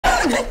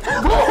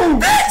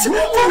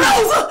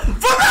bitch!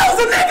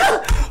 Ferrosa, nigga!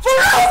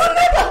 Ferrosa,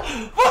 nigga!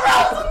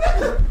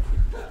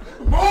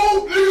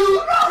 Move,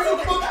 nigga!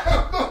 Move.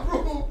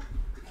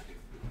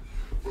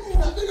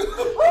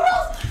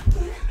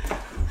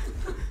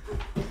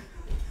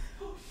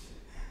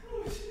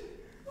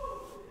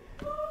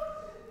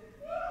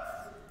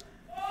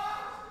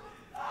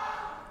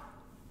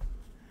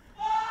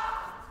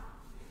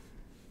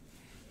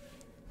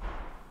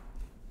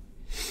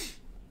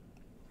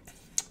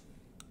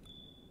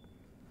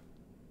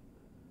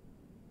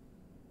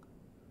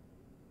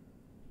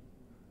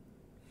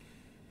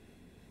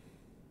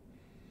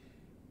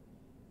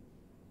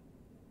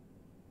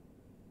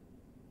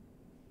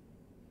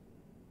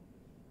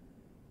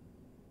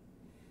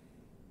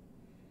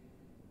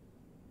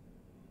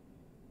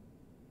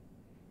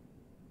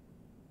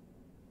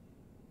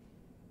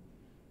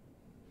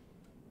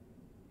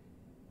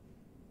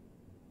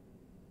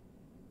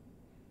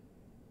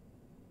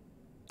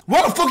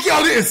 Why the fuck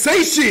y'all didn't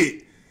say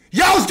shit?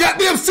 Y'all was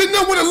goddamn sitting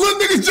there when a little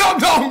nigga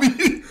jumped on me.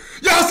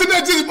 Y'all sitting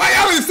there just, why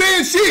y'all ain't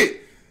saying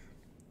shit?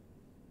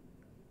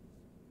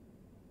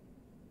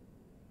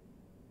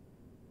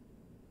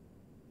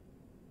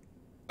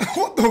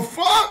 What the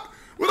fuck?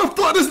 Where the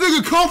fuck this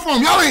nigga come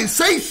from? Y'all ain't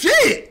say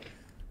shit.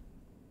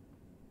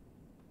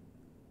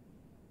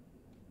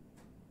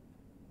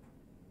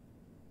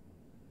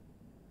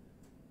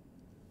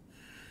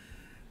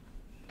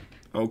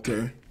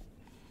 Okay.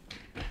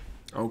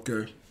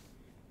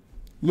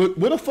 Look,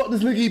 where the fuck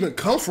this nigga even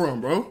come from,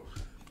 bro?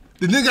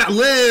 The nigga got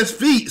last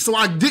feet, so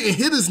I didn't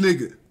hit this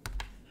nigga.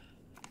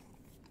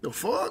 The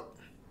fuck?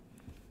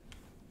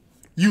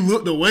 You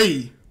looked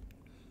away.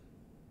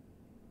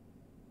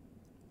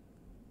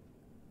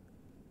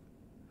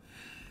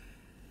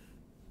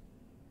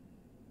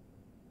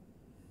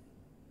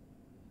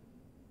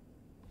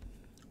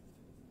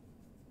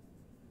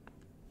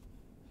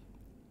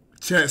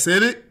 Chat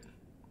said it.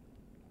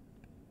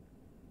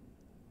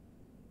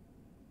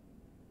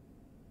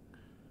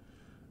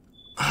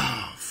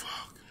 Oh,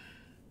 fuck.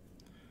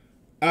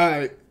 All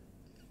right.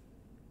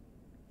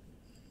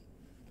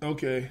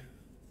 Okay.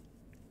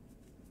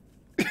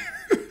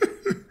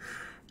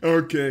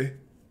 Okay.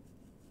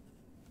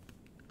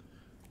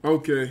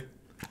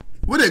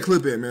 Where that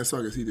clip at, man, so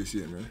I can see this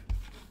shit, man?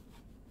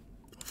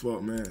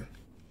 Fuck, man.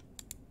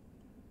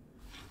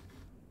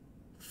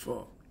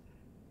 Fuck.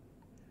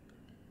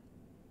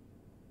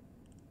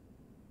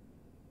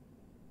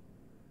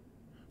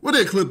 Where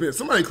that clip at?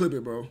 Somebody clip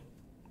it, bro.